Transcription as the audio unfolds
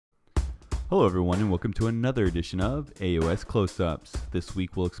Hello everyone and welcome to another edition of AoS Close Ups. This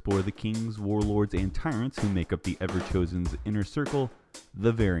week we'll explore the kings, warlords, and tyrants who make up the Everchosen's inner circle,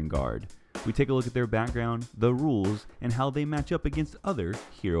 the Varanguard. We take a look at their background, the rules, and how they match up against other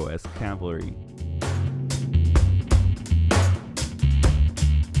hero-esque cavalry.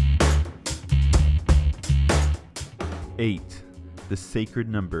 Eight, the sacred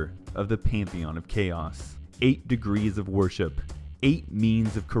number of the pantheon of chaos. 8 degrees of worship, 8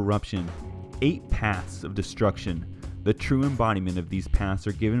 means of corruption, 8 paths of destruction. The true embodiment of these paths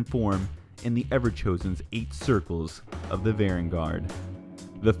are given form in the Everchosen's 8 circles of the Varanguard.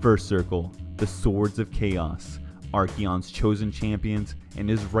 The first circle, the Swords of Chaos, Archaon's chosen champions and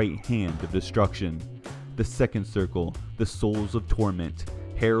his right hand of destruction. The second circle, the Souls of Torment,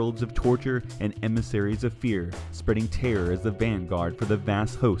 heralds of torture and emissaries of fear, spreading terror as the vanguard for the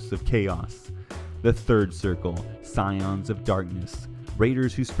vast hosts of chaos. The third circle, Scions of Darkness,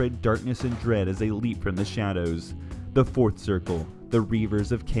 raiders who spread darkness and dread as they leap from the shadows. The fourth circle, the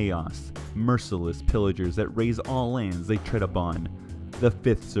Reavers of Chaos, merciless pillagers that raze all lands they tread upon. The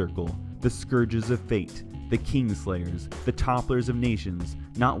fifth circle, the Scourges of Fate, the Kingslayers, the Topplers of Nations.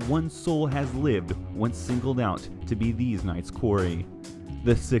 Not one soul has lived once singled out to be these knights' quarry.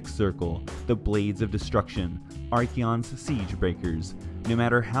 The sixth circle, the Blades of Destruction, Archaon's siege breakers. No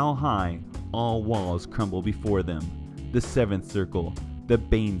matter how high, all walls crumble before them. The seventh circle, the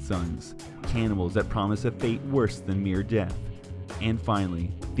Bane Sons, cannibals that promise a fate worse than mere death. And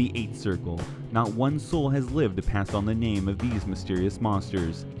finally, the eighth circle. Not one soul has lived to pass on the name of these mysterious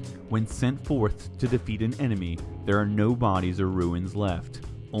monsters. When sent forth to defeat an enemy, there are no bodies or ruins left.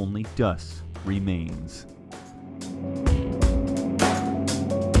 Only dust remains.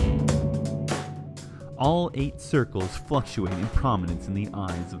 All 8 circles fluctuate in prominence in the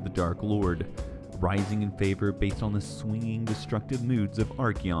eyes of the Dark Lord, rising in favor based on the swinging, destructive moods of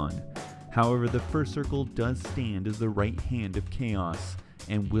Archaon. However, the first circle does stand as the right hand of chaos,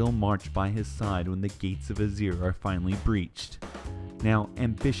 and will march by his side when the gates of Azir are finally breached. Now,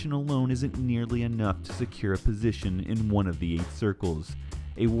 ambition alone isn't nearly enough to secure a position in one of the 8 circles.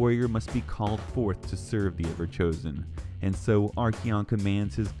 A warrior must be called forth to serve the Everchosen, and so Archaon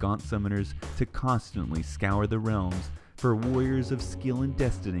commands his gaunt summoners to constantly scour the realms for warriors of skill and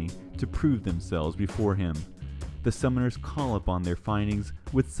destiny to prove themselves before him. The summoners call upon their findings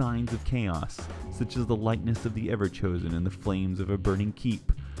with signs of chaos, such as the likeness of the Everchosen in the flames of a burning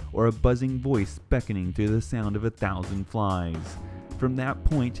keep, or a buzzing voice beckoning to the sound of 1,000 flies. From that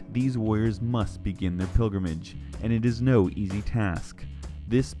point, these warriors must begin their pilgrimage, and it is no easy task.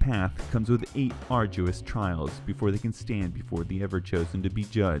 This path comes with 8 arduous trials before they can stand before the Everchosen to be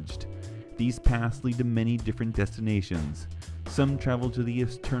judged. These paths lead to many different destinations. Some travel to the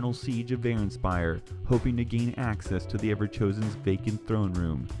eternal siege of Varanspire, hoping to gain access to the Everchosen's vacant throne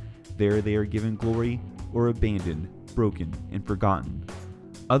room. There they are given glory, or abandoned, broken, and forgotten.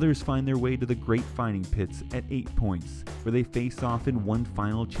 Others find their way to the Great Fighting Pits at 8 points, where they face off in one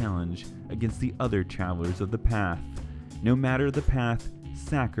final challenge against the other travelers of the path. No matter the path,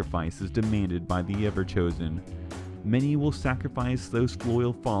 sacrifice is demanded by the Everchosen. Many will sacrifice those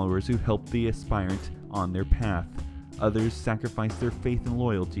loyal followers who help the aspirant on their path. Others sacrifice their faith and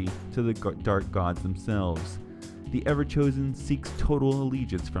loyalty to the dark gods themselves. The Everchosen seeks total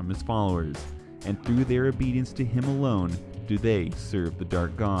allegiance from his followers, and through their obedience to him alone do they serve the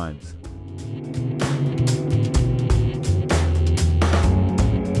dark gods.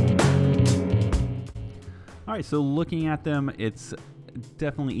 Alright, so looking at them, it's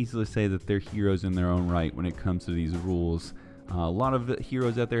definitely easy to say that they're heroes in their own right when it comes to these rules. A lot of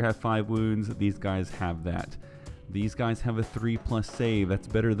heroes out there have 5 wounds. These guys have that. These guys have a 3+ save. That's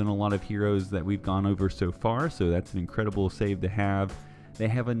better than a lot of heroes that we've gone over so far, so that's an incredible save to have. They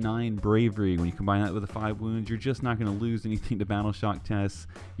have a 9 bravery. When you combine that with the 5 wounds, you're just not going to lose anything to battle shock tests.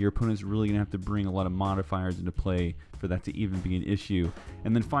 Your opponent's really going to have to bring a lot of modifiers into play for that to even be an issue.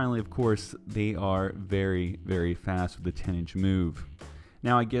 And then finally, of course, they are very, very fast with the 10-inch move.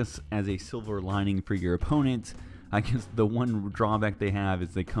 Now, I guess as a silver lining for your opponent, I guess the one drawback they have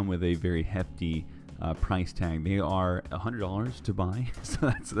is they come with a very hefty price tag. They are $100 to buy,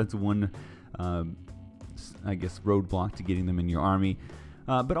 so that's one, I guess, roadblock to getting them in your army.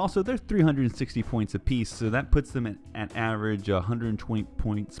 But also they're 360 points apiece, so that puts them at average 120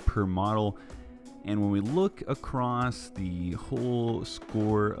 points per model. And when we look across the whole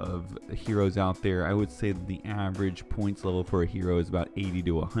score of heroes out there, I would say that the average points level for a hero is about 80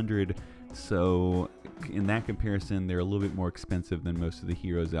 to 100. So in that comparison, they're a little bit more expensive than most of the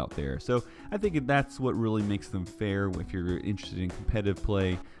heroes out there. So I think that's what really makes them fair if you're interested in competitive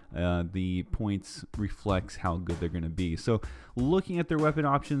play. the points reflects how good they're going to be. So looking at their weapon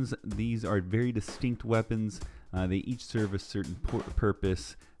options, these are very distinct weapons. They each serve a certain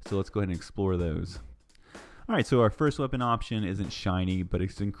purpose, so let's go ahead and explore those. Alright, so our first weapon option isn't shiny, but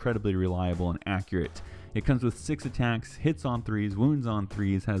it's incredibly reliable and accurate. It comes with 6 attacks, hits on 3s, wounds on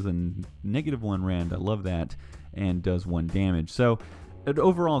 3s, has a -1 rend, I love that, and does 1 damage. So an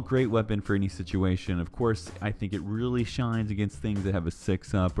overall great weapon for any situation. Of course, I think it really shines against things that have a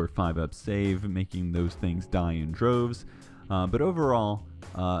 6-up or 5-up save, making those things die in droves. But overall,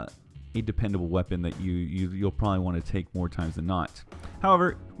 a dependable weapon that you'll probably want to take more times than not.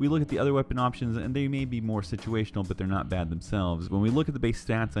 However, we look at the other weapon options and they may be more situational, but they're not bad themselves. When we look at the base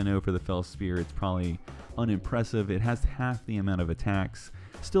stats, I know for the Fell Spear it's probably unimpressive. It has half the amount of attacks,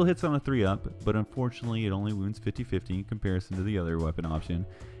 still hits on a 3-up, but unfortunately it only wounds 50-50 in comparison to the other weapon option.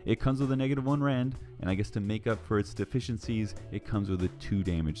 It comes with a -1 rend, and I guess to make up for its deficiencies, it comes with a 2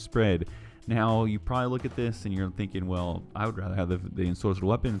 damage spread. Now, you probably look at this and you're thinking, well, I would rather have the ensorcelled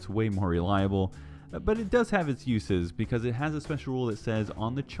weapon, it's way more reliable. But it does have its uses, because it has a special rule that says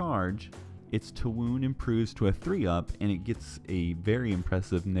on the charge, its to wound improves to a 3-up, and it gets a very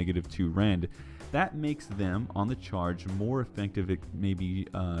impressive -2 rend. That makes them, on the charge, more effective at maybe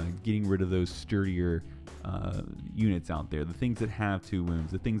getting rid of those sturdier units out there. The things that have 2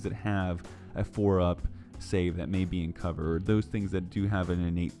 wounds, the things that have a 4-up save that may be in cover, or those things that do have an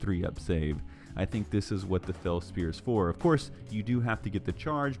innate 3-up save. I think this is what the Fell Spear is for. Of course, you do have to get the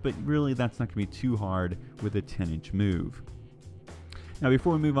charge, but really that's not going to be too hard with a 10-inch move. Now,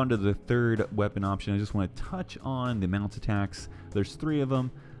 before we move on to the third weapon option, I just want to touch on the mount attacks. There's 3 of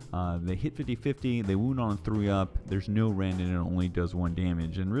them. They hit 50-50, they wound on a 3-up, there's no rend, and it only does 1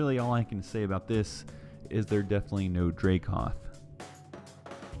 damage. And really all I can say about this is they're definitely no Dracoth.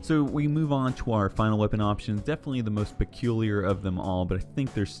 So we move on to our final weapon options, definitely the most peculiar of them all, but I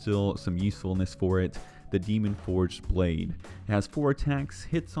think there's still some usefulness for it. The Demon Forged Blade. It has 4 attacks,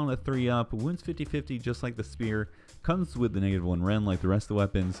 hits on a 3-up, wounds 50-50 just like the spear, comes with the -1 rend like the rest of the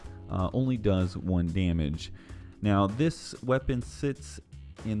weapons, only does 1 damage. Now this weapon sits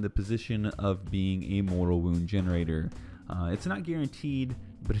in the position of being a mortal wound generator. It's not guaranteed,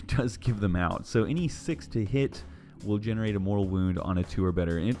 but it does give them out. So any 6 to hit will generate a mortal wound on a 2 or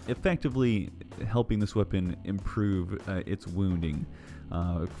better, and effectively helping this weapon improve its wounding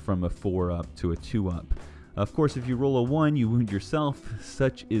from a 4-up to a 2-up. Of course, if you roll a 1, you wound yourself.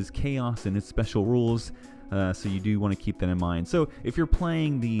 Such is Chaos and its special rules, so you do want to keep that in mind. So if you're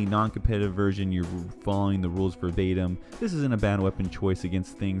playing the non-competitive version, you're following the rules verbatim. This isn't a bad weapon choice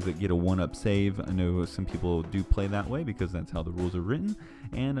against things that get a 1-up save. I know some people do play that way because that's how the rules are written,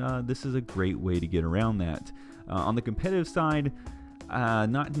 and this is a great way to get around that. On the competitive side,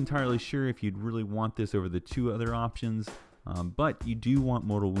 not entirely sure if you'd really want this over the 2 other options, but you do want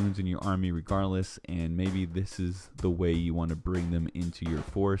mortal wounds in your army regardless, and maybe this is the way you want to bring them into your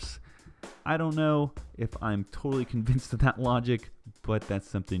force. I don't know if I'm totally convinced of that logic, but that's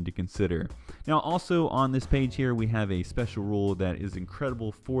something to consider. Now also on this page here we have a special rule that is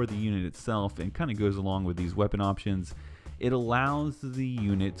incredible for the unit itself and kind of goes along with these weapon options. It allows the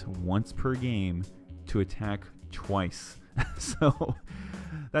unit once per game to attack twice. So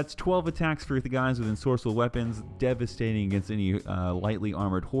that's 12 attacks for the guys with ensorcelled weapons, devastating against any lightly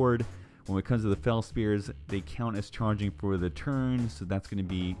armored horde. When it comes to the Fell Spears, they count as charging for the turn, so that's going to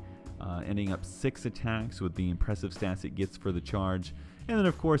be ending up 6 attacks with the impressive stats it gets for the charge. And then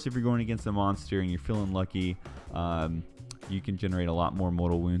of course if you're going against a monster and you're feeling lucky, you can generate a lot more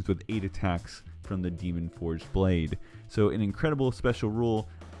mortal wounds with 8 attacks from the Demon Forged Blade. So an incredible special rule,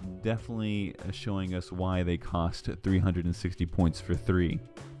 definitely showing us why they cost 360 points for 3.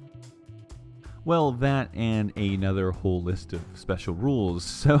 Well, that and another whole list of special rules.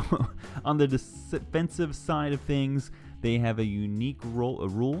 So on the defensive side of things, they have a unique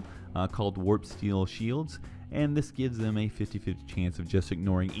rule called Warp Steel Shields, and this gives them a 50-50 chance of just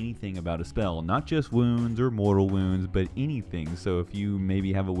ignoring anything about a spell, not just wounds or mortal wounds, but anything. So if you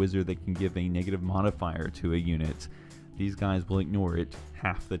maybe have a wizard that can give a negative modifier to a unit, these guys will ignore it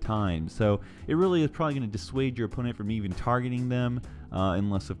half the time. So it really is probably going to dissuade your opponent from even targeting them,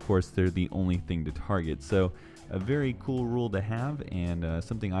 unless of course they're the only thing to target. So a very cool rule to have, and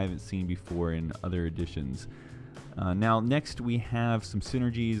something I haven't seen before in other editions. Now next we have some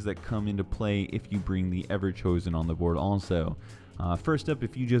synergies that come into play if you bring the Everchosen on the board also. First up,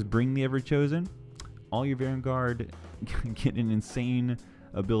 if you just bring the Everchosen, all your Varanguard get an insane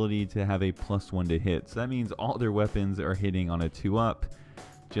ability to have a +1 to hit. So that means all their weapons are hitting on a 2-up,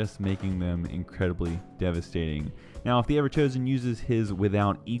 just making them incredibly devastating. Now if the Everchosen uses his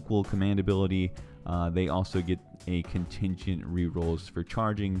without equal command ability, they also get a contingent rerolls for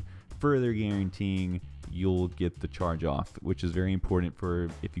charging, further guaranteeing you'll get the charge off, which is very important for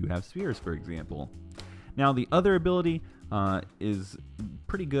if you have spheres, for example. Now the other ability is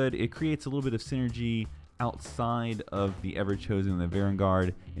pretty good. It creates a little bit of synergy outside of the Everchosen and the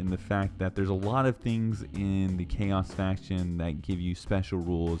Varanguard, in the fact that there's a lot of things in the Chaos faction that give you special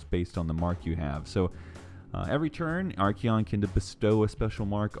rules based on the mark you have. So every turn, Archaon can bestow a special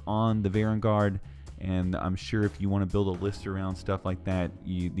mark on the Varanguard, and I'm sure if you want to build a list around stuff like that,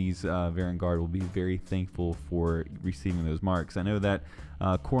 these Varanguard will be very thankful for receiving those marks. I know that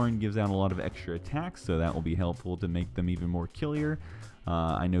Khorne gives out a lot of extra attacks, so that will be helpful to make them even more killier.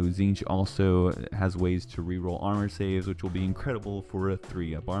 I know Tzeentch also has ways to reroll armor saves, which will be incredible for a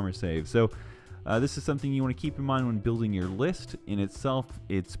 3-up armor save. So this is something you want to keep in mind when building your list. In itself,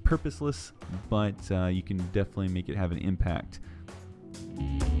 it's purposeless, but you can definitely make it have an impact.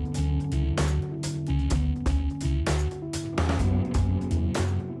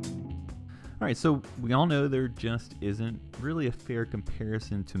 Alright, so we all know there just isn't really a fair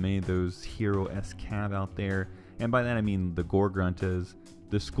comparison to many of those hero-esque cav out there. And by that I mean the Gore-Gruntas,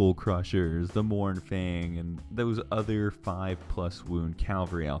 the Skull Crushers, the Mournfang, and those other 5+ wound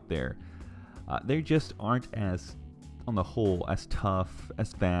cavalry out there. They just aren't as, on the whole, as tough,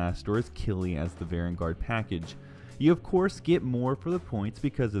 as fast, or as killy as the Varanguard package. You of course get more for the points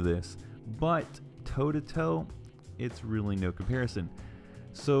because of this, but toe-to-toe, it's really no comparison.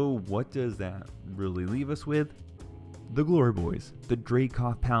 So what does that really leave us with? The Glory Boys, the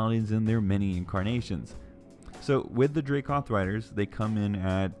Dracoth Paladins in their many incarnations. So with the Dracoth Riders, they come in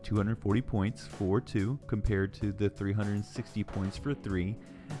at 240 points for 2 compared to the 360 points for 3.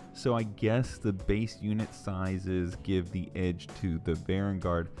 So I guess the base unit sizes give the edge to the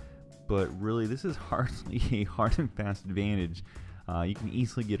Varanguard, but really this is hardly a hard and fast advantage. You can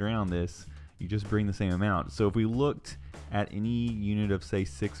easily get around this. You just bring the same amount. So if we looked at any unit of say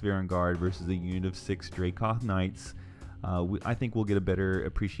 6 Varanguard versus a unit of 6 Dracoth Knights, I think we'll get a better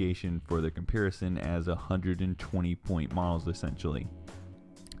appreciation for the comparison as 120 point models essentially.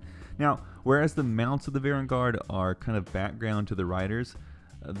 Now, whereas the mounts of the Varanguard are kind of background to the riders,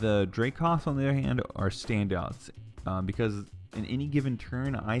 the Dracoths on the other hand are standouts because in any given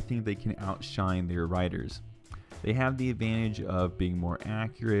turn I think they can outshine their riders. They have the advantage of being more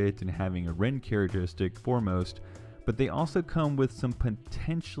accurate and having a rend characteristic foremost, but they also come with some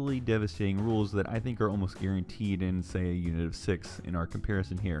potentially devastating rules that I think are almost guaranteed in, say, a unit of 6 in our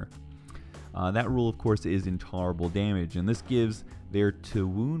comparison here. That rule, of course, is intolerable damage, and this gives their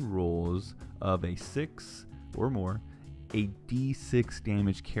to-wound rolls of a 6 or more a d6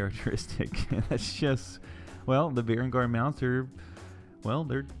 damage characteristic. That's just, well, the Varanguard mounts are, well,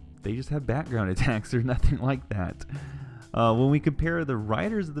 they just have background attacks. They're nothing like that. When we compare the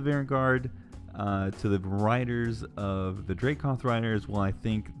riders of the Varanguard to the riders of the Dracoth Riders, well, I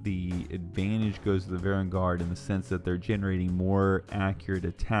think the advantage goes to the Varanguard in the sense that they're generating more accurate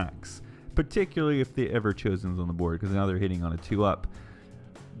attacks, particularly if the Everchosen's on the board, because now they're hitting on a 2-up.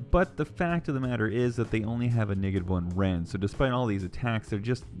 But the fact of the matter is that they only have a -1 rend, so despite all these attacks, they're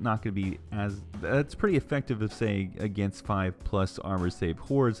just not going to be as... That's pretty effective if, say, against 5+ armor save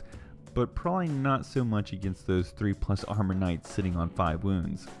hordes, but probably not so much against those 3+ armor knights sitting on 5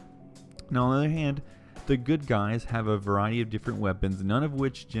 wounds. Now, on the other hand, the good guys have a variety of different weapons, none of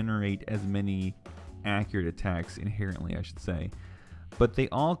which generate as many accurate attacks inherently, I should say. But they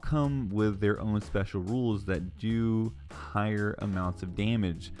all come with their own special rules that do higher amounts of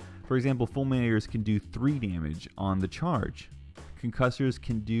damage. For example, Fulminators can do 3 damage on the charge. Concussors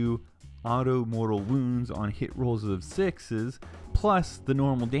can do auto mortal wounds on hit rolls of 6s, plus the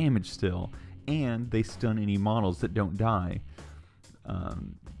normal damage still, and they stun any models that don't die.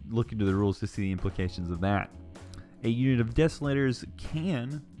 Look into the rules to see the implications of that. A unit of Desolators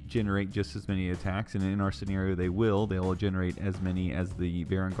can generate just as many attacks, and in our scenario they'll generate as many as the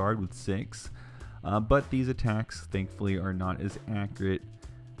Varanguard with 6, but these attacks thankfully are not as accurate,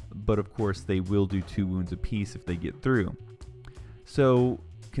 but of course they will do 2 wounds apiece if they get through. So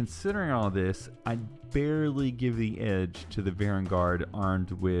considering all this, I'd barely give the edge to the Varanguard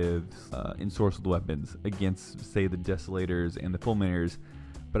armed with ensorcelled weapons against, say, the Desolators and the Fulminators,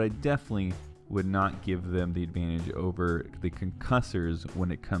 but I definitely would not give them the advantage over the Concussors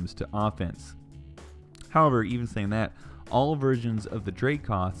when it comes to offense. However, even saying that, all versions of the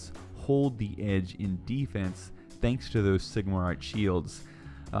Dracoths hold the edge in defense thanks to those Sigmarite shields.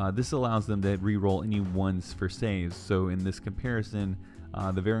 This allows them to reroll any 1s for saves, so in this comparison,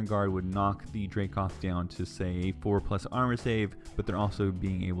 the Varanguard would knock the Dracoth down to, say, a 4+ armor save, but they're also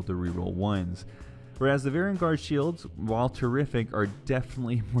being able to reroll 1s. Whereas the Varanguard shields, while terrific, are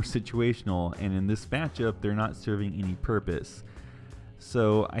definitely more situational, and in this matchup, they're not serving any purpose.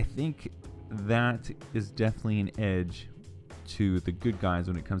 So I think that is definitely an edge to the good guys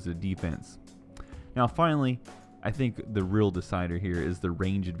when it comes to defense. Now finally, I think the real decider here is the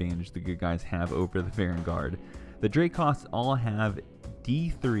range advantage the good guys have over the Varanguard. The Dracos all have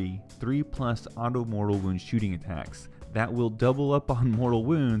D3, 3+ auto mortal wound shooting attacks. That will double up on mortal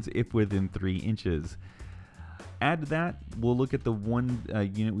wounds if within 3 inches. Add to that, we'll look at the one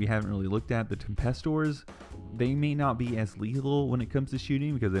unit we haven't really looked at, the Tempestors. They may not be as lethal when it comes to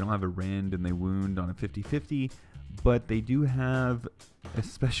shooting because they don't have a rend and they wound on a 50-50, but they do have a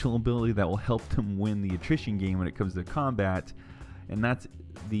special ability that will help them win the attrition game when it comes to combat, and that's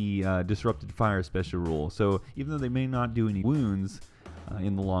the Disrupted Fire special rule. So even though they may not do any wounds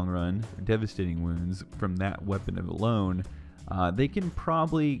in the long run, devastating wounds from that weapon alone, they can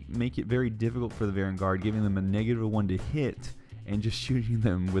probably make it very difficult for the Varanguard, giving them a -1 to hit and just shooting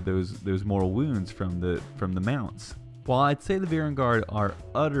them with those mortal wounds from the mounts. While I'd say the Varanguard are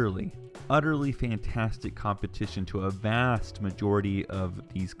utterly fantastic competition to a vast majority of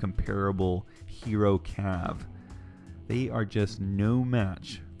these comparable hero cav, they are just no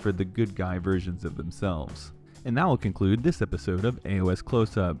match for the good guy versions of themselves. And that will conclude this episode of AoS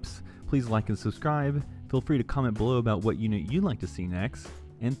Close Ups. Please like and subscribe. Feel free to comment below about what unit you'd like to see next,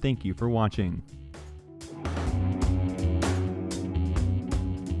 and thank you for watching.